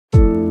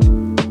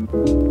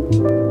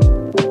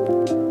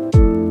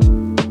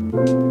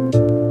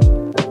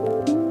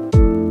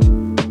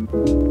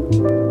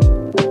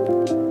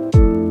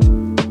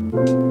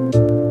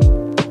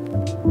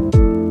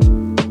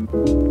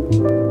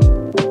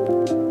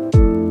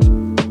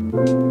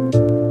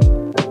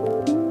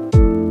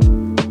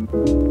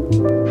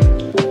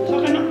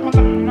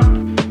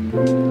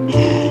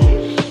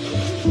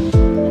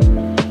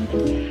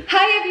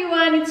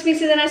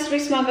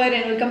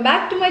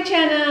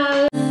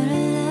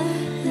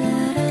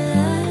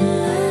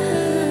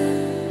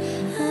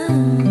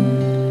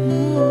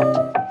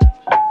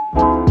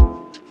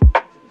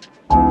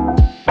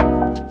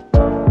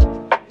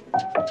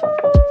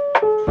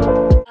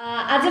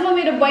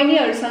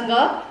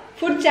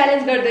food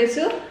challenge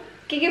गर्दैछु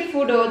के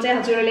food हो चाहिँ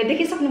हजुरहरूले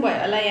देखिसक्नु भयो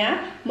होला यहाँ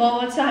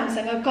मोमो छ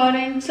हामीसँग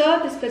करेन्ट छ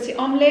त्यसपछि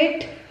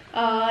अमलेट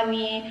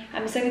अनि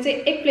हामीसँग चाहिँ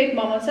 1 प्लेट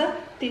मोमो छ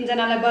 3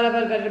 जनालाई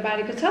बराबर गरेर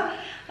बारेको छ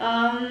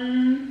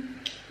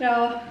र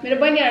मेरो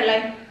बहिनीहरूलाई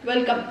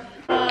वेलकम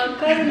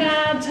करुणा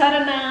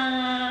झरना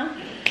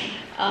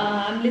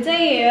हामीले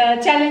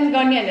चाहिँ च्यालेन्ज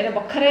गर्ने भनेर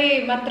भर्खरै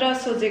मात्र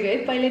सोचेको है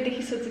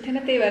पहिलेदेखि सोचेको थिएन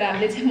त्यही भएर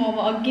हामीले चाहिँ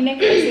मोमो अघि नै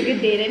खाइसक्यो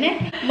धेरै नै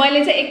मैले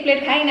चाहिँ 1 प्लेट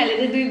खाएँ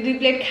यिनीहरूले चाहिँ दुई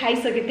प्लेट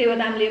खाइसक्यो त्यही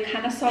भएर हामीले यो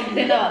खान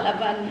सक्दैन होला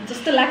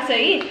जस्तो लाग्छ है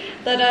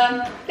तर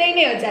त्यही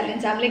नै हो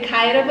च्यालेन्ज हामीले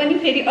खाएर पनि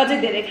फेरि अझै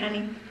धेरै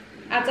खाने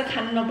आज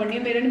खानु नपर्ने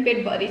मेरो नि पेट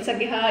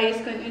भरिसक्यो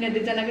यसको यिनीहरू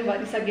दुईजनाकै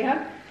भरिसक्यो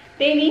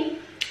त्यही नि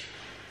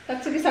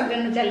सक्छु कि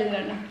सक्दैन च्यालेन्ज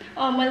गर्न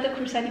मैले त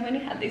खुर्सानी पनि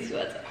खाँदैछु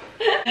आज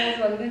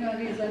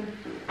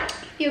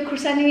यो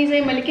खुर्सानी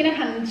चाहिँ मैले किन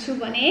खान्छु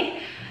भने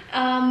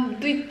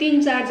 2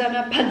 3 4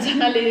 जना 5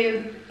 जनाले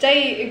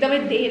चाहिँ एकदमै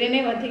धेरै नै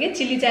भन्थे कि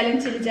चिल्ली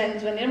च्यालेन्ज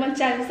भनेर मैले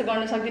च्यालेन्ज त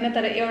गर्न सक्दिनँ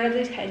तर एउटा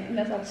चाहिँ खाइदिन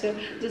सक्छु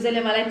जो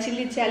जसले मलाई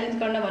चिल्ली च्यालेन्ज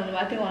गर्न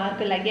भन्नुभएको थियो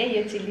उहाँहरूको लागि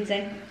यो चिल्ली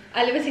चाहिँ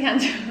अहिले पछि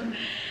खान्छु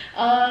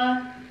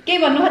के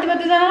भन्नु हो तिम्रो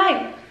दुईजनालाई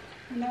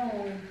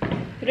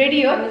रेडी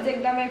हो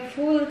एकदमै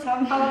फुल छ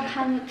अब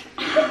खानु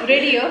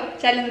रेडी हो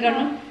च्यालेन्ज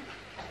गर्नु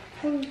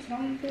फुल छ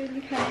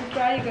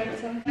ट्राई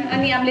गर्छौँ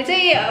अनि हामीले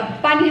चाहिँ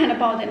पानी खान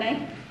पाउँदैन है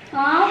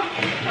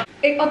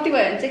एक अति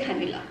भयो भने चाहिँ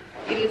खाने ल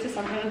यसले चाहिँ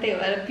सक्दैन त्यही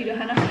भएर पिरो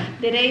खान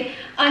धेरै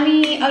अनि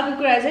अर्को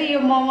कुरा चाहिँ यो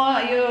मोमो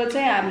यो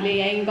चाहिँ हामीले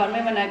यहीँ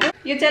घरमै बनाएको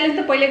यो च्यालेन्ज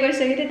त पहिले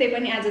गरिसकेको थिएँ त्यही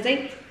पनि आज चाहिँ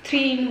 3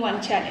 in 1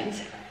 च्यालेन्ज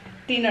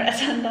 3 वटा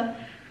छ नि त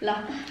ल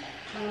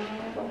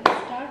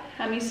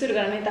हामी सुरु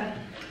गरौँ है त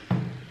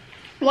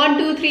 1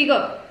 2 3 गो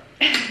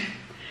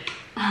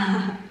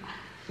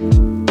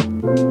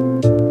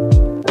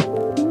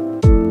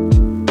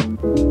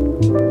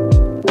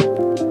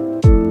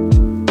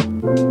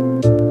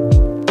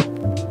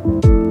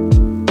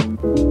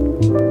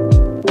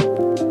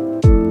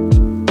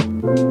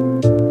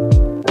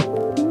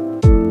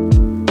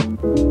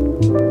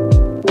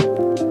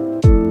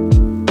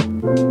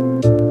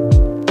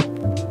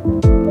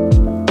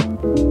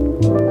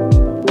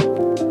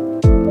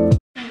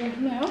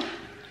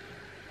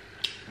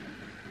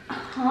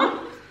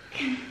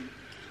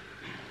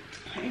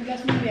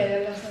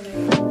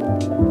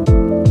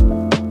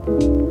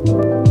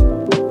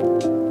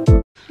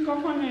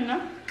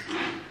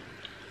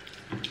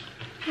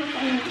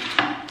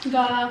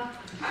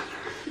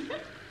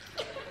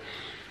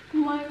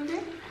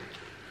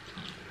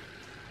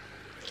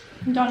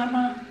जाना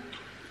खाना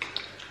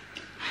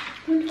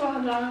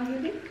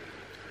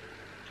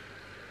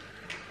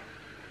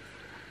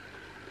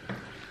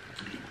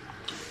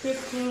पेट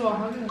फुल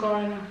भएर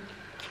गएन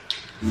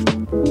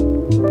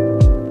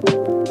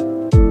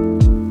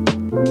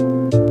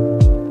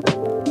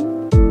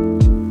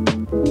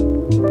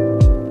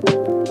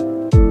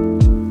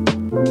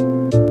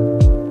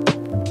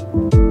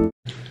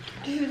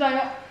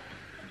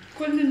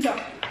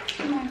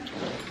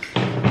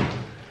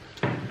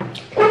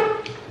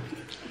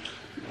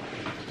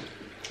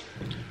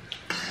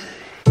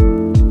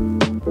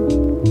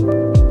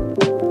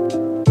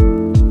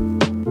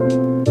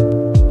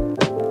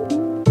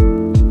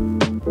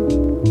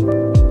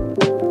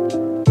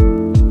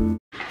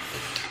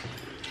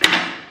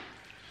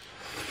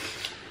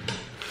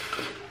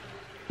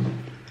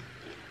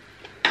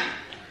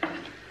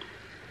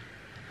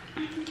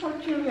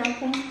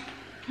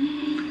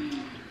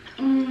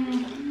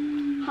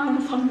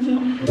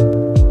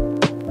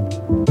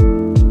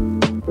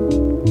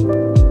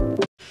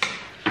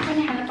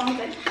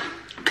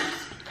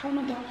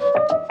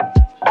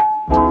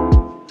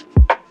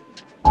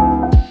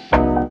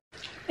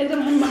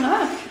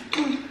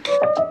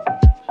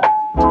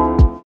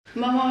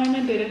मोमो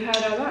धेरै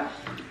खाएर होला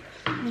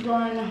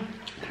गएन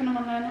खान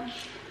मन लागेन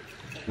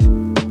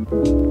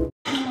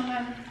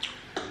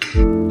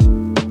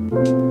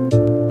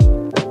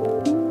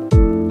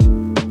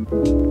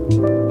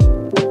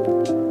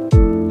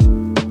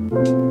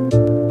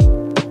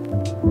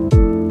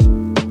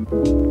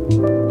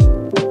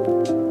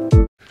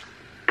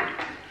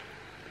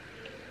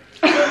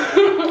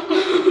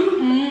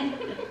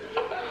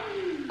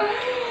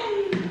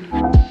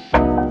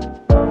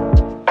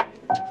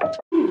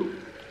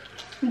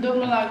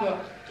दुख्न लाग्यो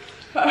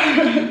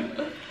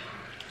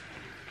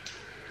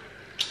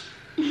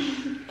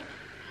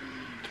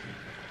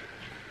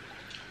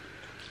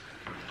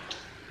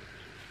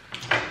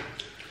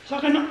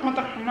सकेन म त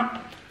खान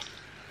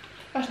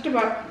अस्ति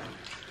भयो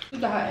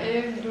 1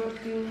 2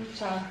 3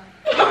 4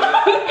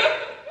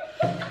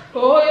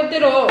 हो यो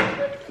तेरो हो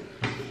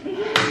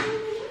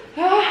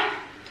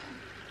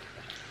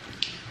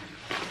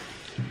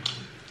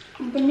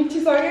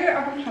मिठिसक्यो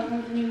अब खान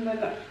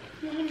मिल्दैन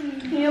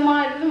यो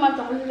मलाई पनि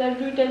मजाको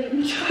दुईटा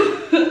लिन्छु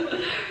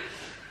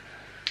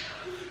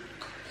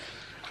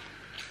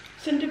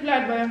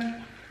सेन्टिप्लाइड भयो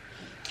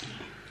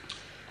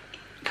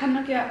खाना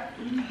क्या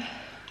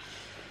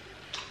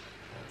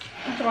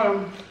गरम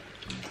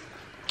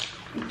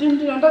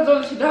 3 घन्टा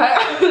जल्दी छिटो आयो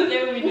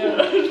त्यो भिडियो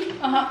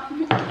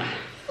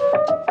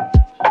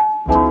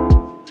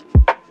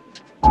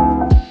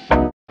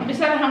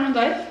खानु त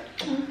है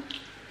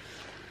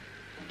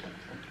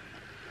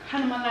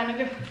खानु मन लाग्यो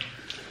के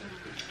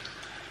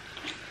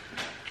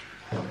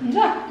हुन्छ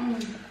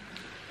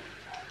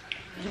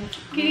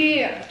कि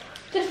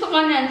त्यस्तो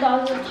गर्ने भने त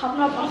अझ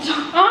थप्न पर्छ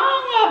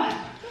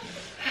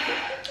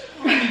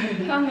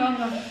खानु मलाई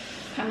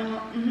खानु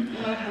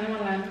मन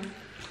लाग्यो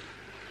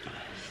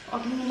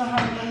अघि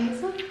नखानु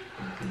पर्नेछ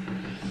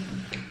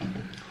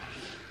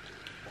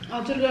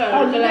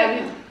हजुरको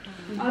लागि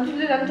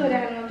हजुरले झन् थोरै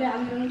खानु थियो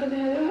हामीले त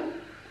देखायो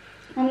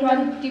 24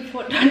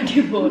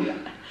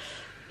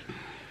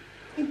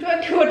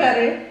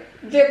 अरे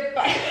जे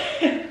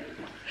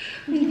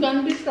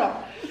कन्फ्युज त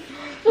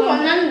त्यो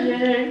भन्दा नि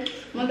धेरै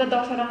म त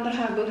 10 आउँदा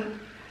खाएको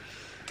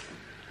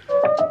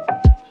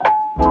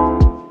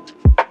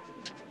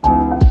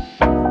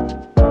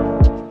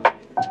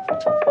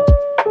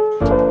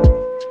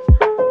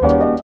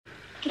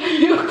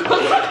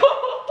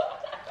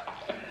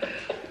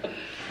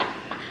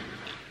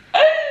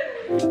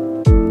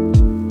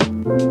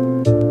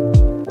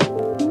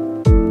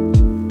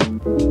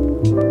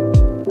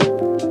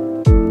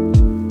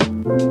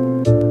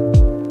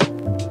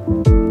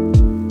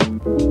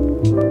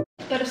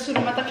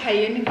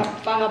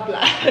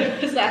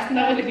सास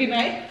नगरिकन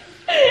है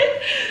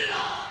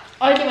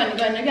अहिले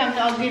भनेको होइन कि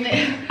हामीले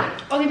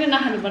अघि नै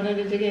नखानु पर्ने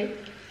रहेछ कि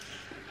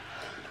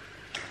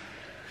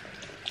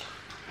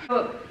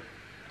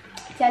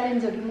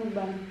च्यालेन्ज हो कि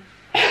मुखबाङ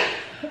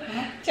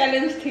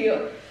च्यालेन्ज थियो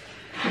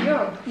यो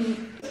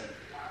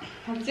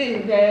चाहिँ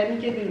भ्यायो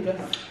के दिन्छ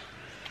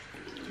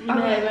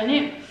भ्यायो भने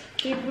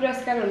केही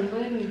पुरस्कार हुनु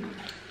पऱ्यो नि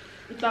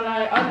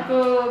तँलाई अर्को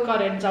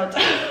करेन्ट जाउँछ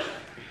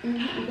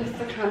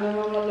त्यस्तो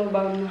खानामा म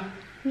लोभाउन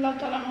ल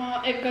तल म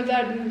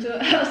 1000 दिन्छु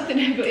अस्ति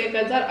नैको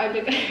 1000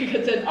 अहिलेको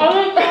 1000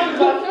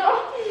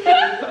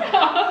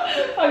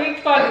 अघि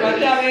कल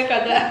गर्थ्यो अब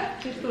 1000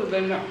 त्यस्तो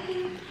हुँदैन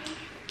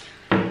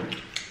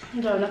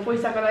झन्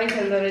पैसाको लागि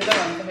खेल्दो रहेछ भन्छ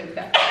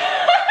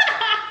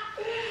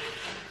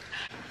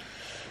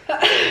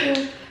फेरि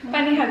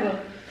पानी खाएको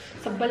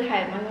सबैले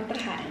खायो म मात्र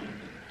खाएँ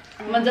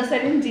म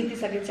जसरी पनि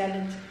जितिसकेँ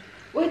च्यालेन्ज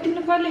ओ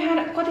तिमीले कहिले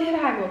कतिखेर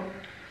खाएको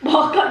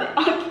भर्खर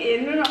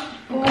हेर्नु न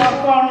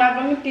कर्ना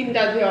पनि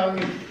 3टा थियो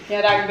अघि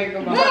यहाँ राखिदिएको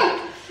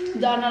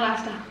झर्न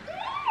लाग्छ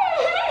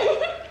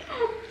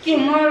के म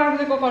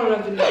राखिदिएको कर्ना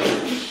दिन्छ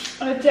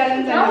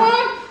च्यालेन्ज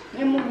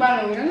ए मुखबाङ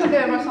हो नि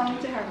त्यसमा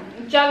सँगै खाएको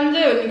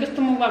च्यालेन्जै हो नि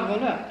कस्तो मुखबाङ हो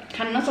र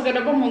खान नसकेर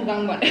पो मुखबाङ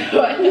भनेको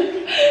होइन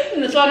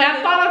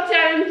तर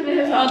च्यालेन्ज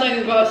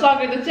सधैँको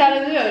सकेको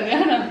च्यालेन्जै हो नि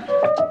होइन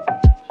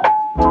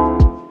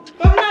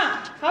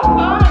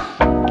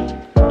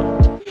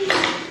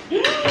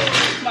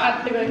म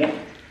आत्तिको क्या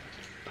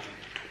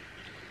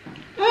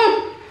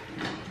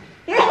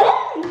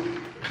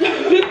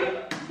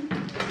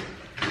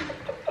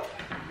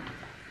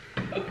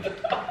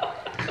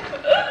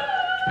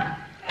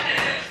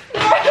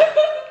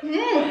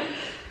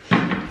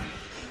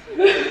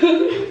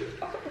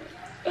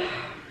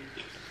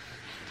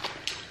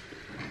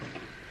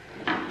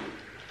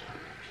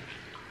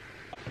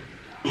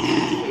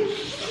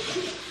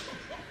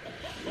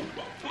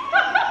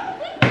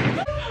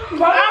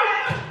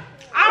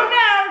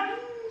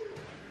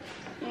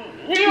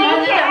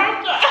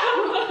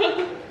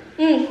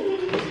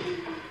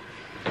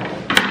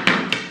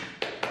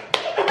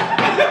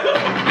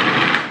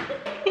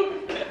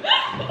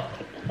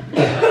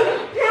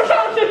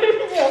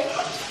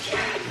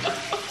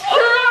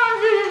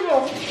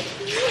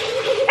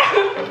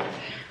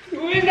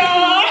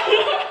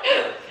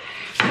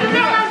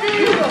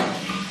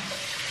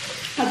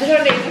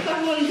हजुरहरूले हेर्न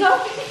सक्नुहुन्छ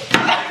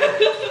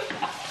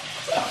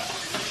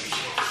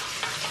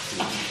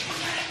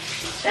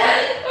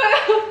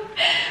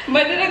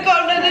मैले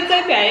कर्नरले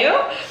चाहिँ भ्यायो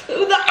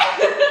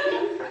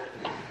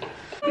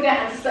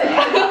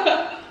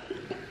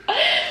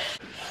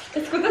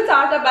यसको त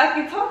 4टा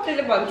बाँकी छ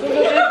त्यसले भन्छु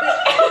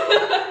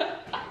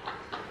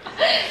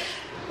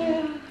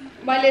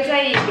मैले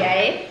चाहिँ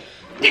भ्याएँ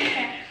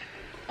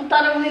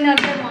तर विनर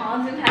चाहिँ म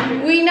हजुर खाने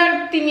विनर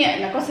तिमी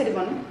होइन कसरी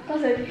भनौँ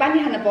कसरी पानी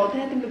खान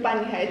पाउँथेन तिमीले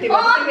पानी खायो त्यो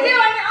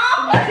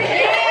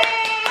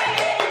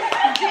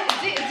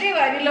जे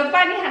भएर ल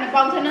पानी खान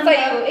पाउँथेन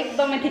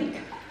एकदमै ठिक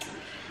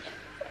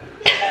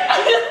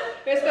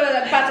यसको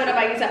 5वटा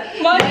बाँकी छ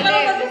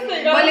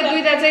मैले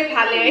 2टा चाहिँ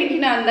फालेँ है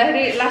किन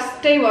भन्दाखेरि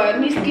लास्टै भयो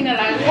निस्किन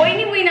लाग्यो कोही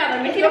नि विनर हो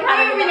मिठो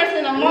खाने विनर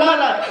छैन म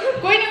ल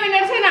कोही नि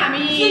विनर छैन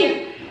हामी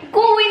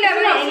को विनर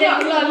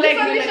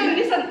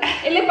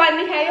यसले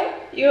पानी खायो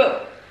यो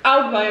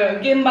आउट भयो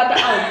गेमबाट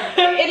आउट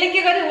यसले के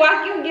गर्यो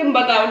वाक्यो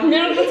गेमबाट आउट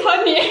मेरो त छ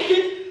नि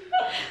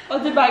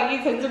अझै बाँकी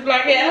छ चुप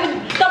लाग्यो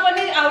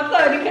तपाईँ आउट त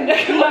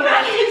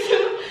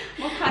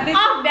म खाँदै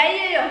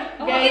भ्याइयो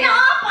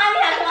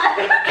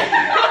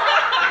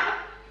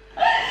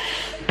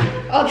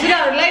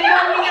हजुरहरूलाई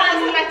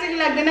लाग्छ कि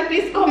लाग्दैन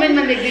प्लिज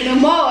कमेन्टमा लेखिदिनु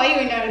म है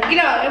विनर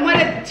किनभने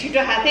मैले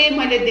छिटो खाएको थिएँ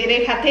मैले धेरै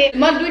खाएको थिएँ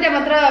म 2टा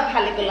मात्र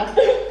फालेको ल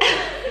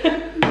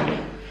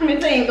मेरो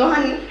त हिँड्दो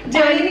खाने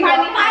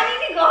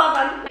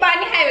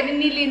पानी खायो भने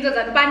निलिन्छ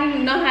झन् पानी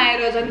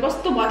नखाएर झन्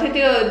कस्तो भयो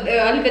त्यो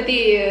अलिकति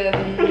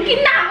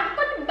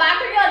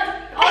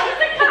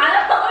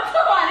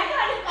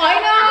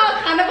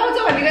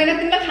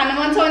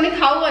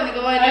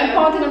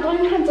पाउँथेन तँ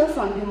खान्छस्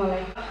भन्थ्यो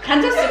मलाई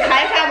खान्छस्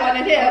खाए खा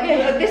भने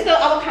थियो त्यस्तो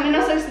अब खान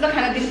नसकेपछि त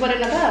खाना दिनु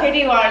परेन त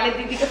फेरि उहाँहरूले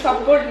दिदीको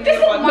सपोर्ट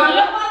दियो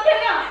मैले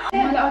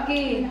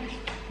अघि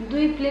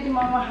 2 प्लेट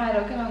मोमो खाएर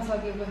के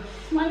नसकेको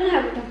मैले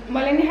खाएको त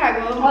मैले नि खाएको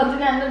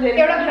हजुर हाम्रो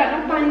धेरै एउटा कुरा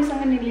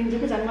पानीसँग निलिन्छ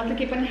कि झन् मतलब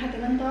के पनि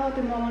खाँदैन नि त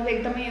त्यो मोमो चाहिँ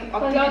एकदमै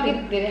अघि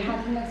धेरै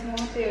खाँदैन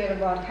म त्यही भएर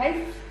घर खाइस्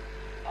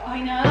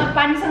होइन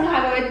पानीसँग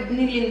खाएको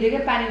निलिन्थ्यो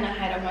क्या पानी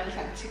नखाएर मैले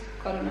साँच्ची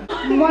करुणा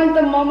मैले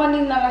त मोमो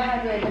निल्नलाई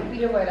खाएको होइन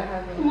पिरो भएर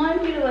खाएको मैले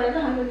पिरो भएर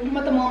खाएको म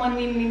त मोमो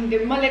निलिन्थ्यो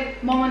मैले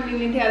मोमो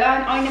निलिन्थ्यो होला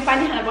अनि अहिले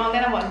पानी खान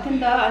पाउँदैन भन्थ्यो नि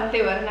त अनि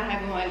त्यही भएर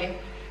नखाएको मैले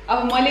अब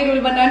मैले रुल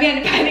बनाउने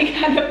अनि पानी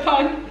खान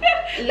पाउने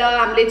ल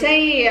हामीले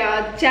चाहिँ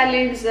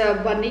च्यालेन्ज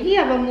भन्ने कि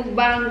अब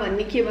मुकबाङ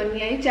भन्ने के भन्ने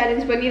है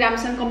च्यालेन्ज पनि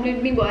राम्रोसँग कम्प्लिट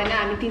नि भएन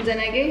हामी 3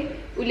 जनाकै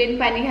उसले नि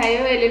पानी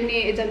खायो यसले नि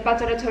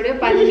 5वटा छोड्यो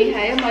पानी नि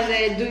खायो मैले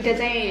 2टा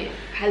चाहिँ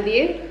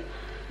फालिदिएँ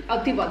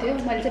अति भयो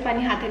मैले चाहिँ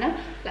पानी खाथेन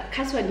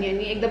खास भन्ने हो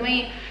नि एकदमै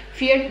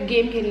फेयर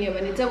गेम खेल्ने हो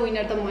भने चाहिँ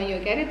विनर त मै हो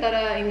क्या अरे तर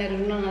यिनीहरू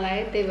रुन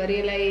नलागे त्यही भएर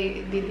यसलाई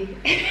दिदी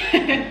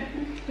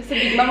त्यस्तो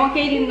भिडमा म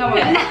केही दिन्न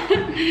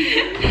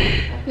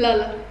ल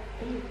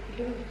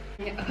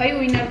खै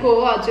विनरको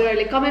हो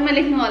हजुरहरूले कमेन्टमा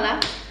लेख्नु होला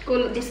को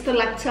जस्तो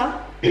लाग्छ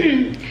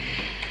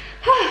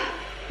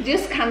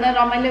जस खाना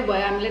रमाइलो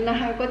भयो हामीले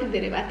नखाएको कति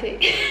धेरै भएको थियो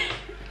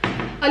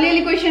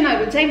अलिअलि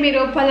क्वेसनहरू चाहिँ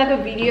मेरो पहिलाको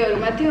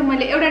भिडियोहरूमा थियो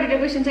मैले एउटा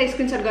क्वेसन चाहिँ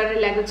स्क्रिनसट गरेर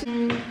ल्याएको छु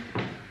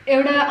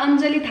एउटा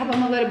अञ्जली थापा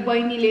मगर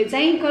बहिनीले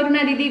चाहिँ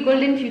करुणा दिदी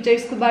गोल्डन फ्युचर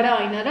स्कुलबाट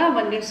होइन र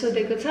भनेर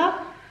सोधेको छ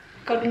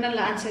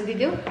करुणालाई आन्सर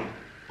दिदियो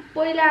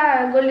पहिला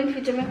गोल्डन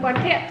फ्युचरमा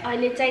पढ्थेँ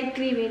अहिले चाहिँ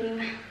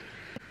त्रिवेणीमा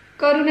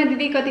करुणा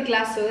दिदी कति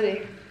क्लास हो रे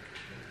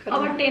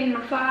अब 10 मा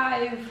 5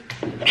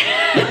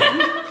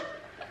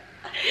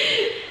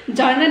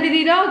 झर्ना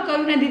दिदी र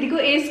करुणा दिदीको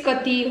एज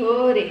कति हो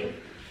रे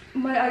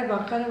मैले अहिले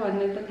भर्खर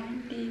भन्ने त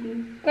 19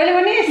 कहिले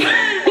भनिस्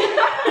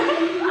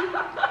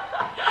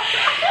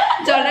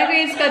झर्नाको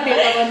एज कति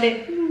हो भन्दै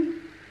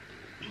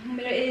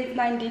मेरो एज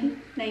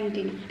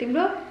 19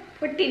 तिम्रो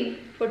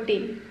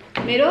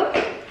 14 मेरो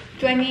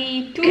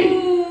 22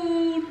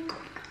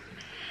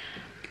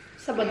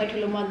 सबभन्दा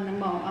ठुलो म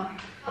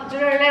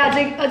हजुरहरूलाई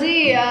अझै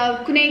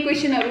कुनै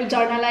क्वेसनहरू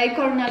झर्नालाई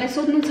करुणालाई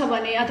सोध्नु छ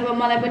भने अथवा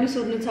मलाई पनि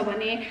सोध्नु छ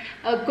भने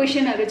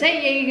क्वेसनहरू चाहिँ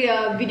यही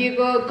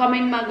भिडियोको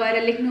कमेन्टमा गएर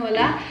लेख्नु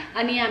होला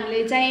अनि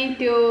हामीले चाहिँ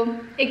त्यो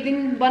एक दिन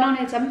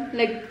बनाउने छौँ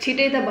लाइक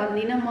छिटै त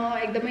भन्दिनँ म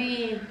एकदमै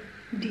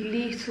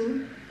ढिली छु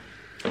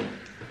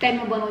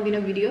टाइममा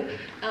बनाउँदिनँ भिडियो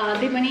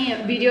त्यही पनि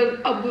भिडियो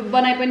अब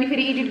बनाए पनि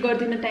फेरि एडिट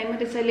गर्दिनँ टाइममा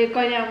त्यसैले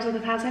कहिले आउँछ त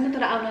थाहा छैन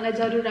तर आउनलाई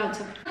जरुर आउँछ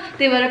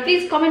त्यही भएर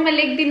प्लिज कमेन्टमा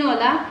लेखिदिनु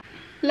होला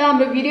ल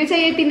हाम्रो भिडियो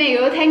चाहिँ यति नै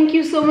हो thank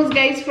you so much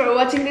guys for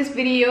watching this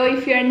video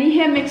if you are new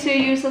here make sure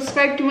you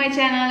subscribe to my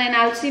channel and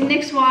I will see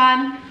next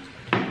one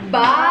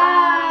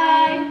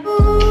by